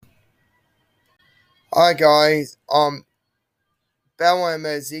Hi guys, Bella and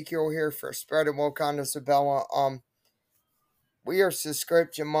Ezekiel here for Spreading Will Kindness of Bella. We are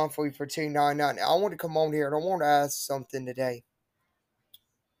subscription monthly for $2.99. I want to come on here and I want to ask something today.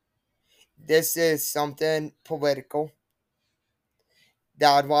 This is something political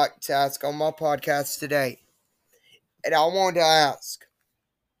that I'd like to ask on my podcast today. And I want to ask,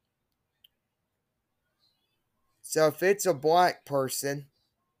 so if it's a black person,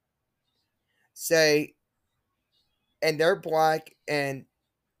 say, and they're black and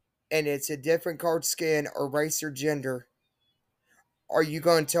it's a different colored skin or race or gender, are you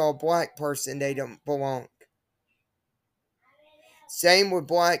going to tell a black person they don't belong? Same with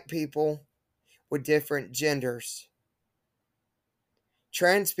black people with different genders.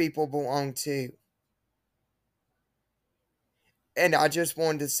 Trans people belong too. And I just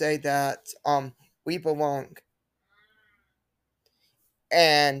wanted to say that we belong.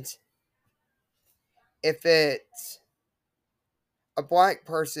 And if it's a black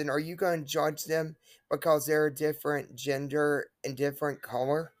person, are you going to judge them because they're a different gender and different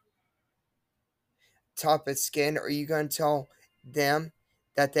color, type of skin? Are you going to tell them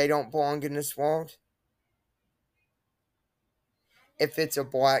that they don't belong in this world? If it's a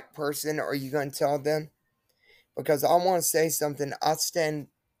black person, are you going to tell them? Because I want to say something. I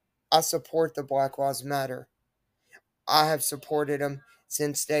support the Black Lives Matter. I have supported them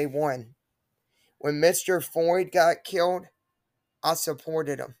since day one. When Mr. Floyd got killed, I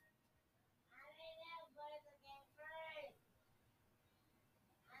supported him.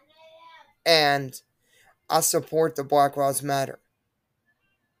 And I support the Black Lives Matter.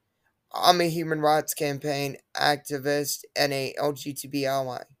 I'm a human rights campaign activist and a LGBT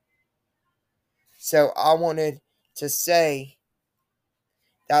ally. So I wanted to say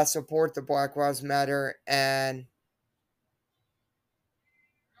that I support the Black Lives Matter, and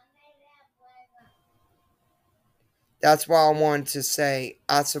that's why I wanted to say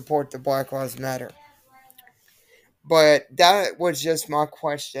I support the Black Lives Matter. But that was just my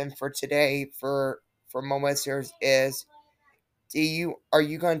question for today for my listeners is, are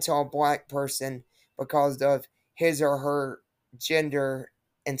you going to tell a black person because of his or her gender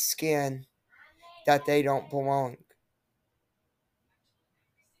and skin that they don't belong?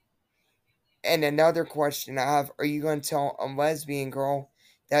 And another question I have, are you going to tell a lesbian girl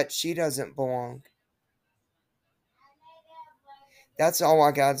that she doesn't belong? That's all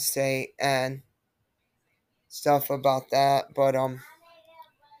I got to say and stuff about that. But I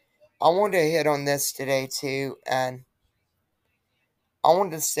wanted to hit on this today too, and I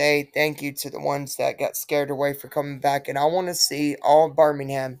want to say thank you to the ones that got scared away for coming back, and I want to see all of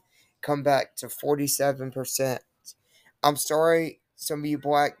Birmingham come back to 47%. I'm sorry some of you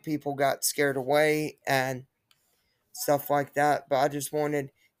black people got scared away and stuff like that, but I just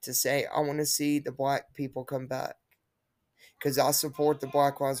wanted to say I want to see the black people come back because I support the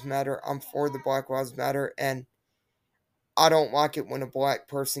Black Lives Matter. I'm for the Black Lives Matter, and I don't like it when a black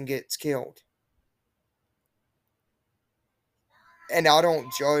person gets killed. And I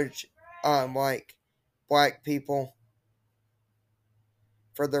don't judge like black people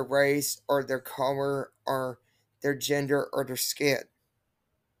for their race or their color or their gender or their skin.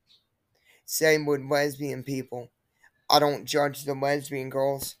 Same with lesbian people. I don't judge the lesbian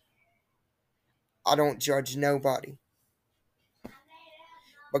girls. I don't judge nobody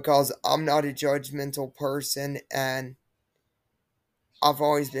because I'm not a judgmental person, and I've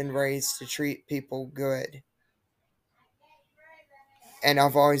always been raised to treat people good. And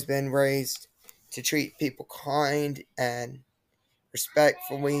I've always been raised to treat people kind and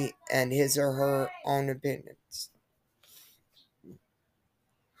respectfully and his or her own opinions.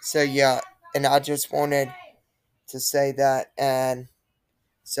 So yeah, and I just wanted to say that, and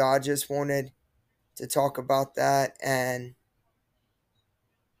so I just wanted to talk about that, and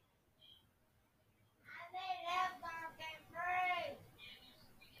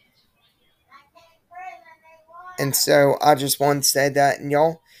so I just wanted to say that, and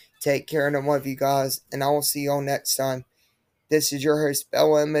y'all take care, and I love you guys, and I will see y'all next time. This is your host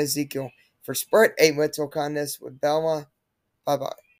Bella M. Ezekiel for Spread a Little Kindness with Bella. Bye bye.